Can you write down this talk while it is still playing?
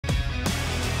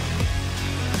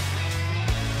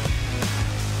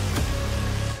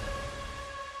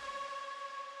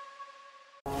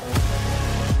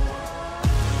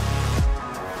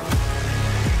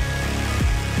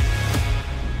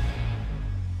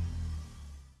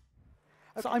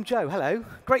I'm Joe, hello.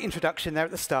 Great introduction there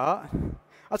at the start.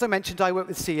 As I mentioned, I work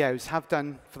with CEOs, have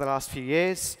done for the last few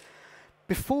years.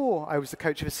 Before I was the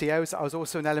coach of CEOs, I was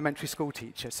also an elementary school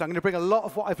teacher. So I'm going to bring a lot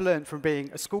of what I've learned from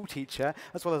being a school teacher,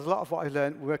 as well as a lot of what I've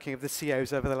learned working with the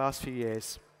CEOs over the last few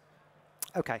years.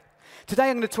 OK, today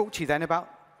I'm going to talk to you then about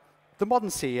the modern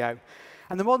CEO.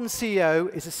 And the modern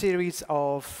CEO is a series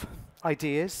of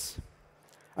ideas,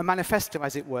 a manifesto,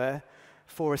 as it were,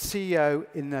 for a CEO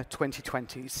in the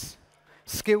 2020s.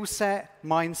 Skill set,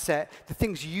 mindset, the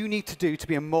things you need to do to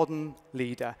be a modern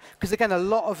leader. Because again, a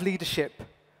lot of leadership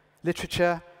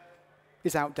literature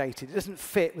is outdated. It doesn't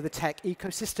fit with the tech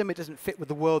ecosystem. It doesn't fit with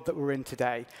the world that we're in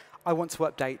today. I want to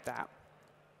update that.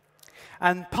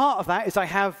 And part of that is I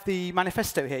have the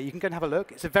manifesto here. You can go and have a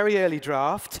look. It's a very early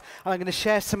draft. And I'm going to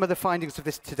share some of the findings of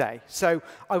this today. So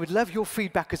I would love your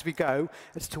feedback as we go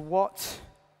as to what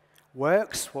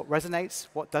works, what resonates,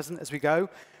 what doesn't as we go.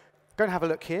 Go and have a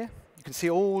look here. You can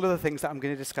see all of the things that I'm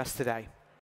going to discuss today.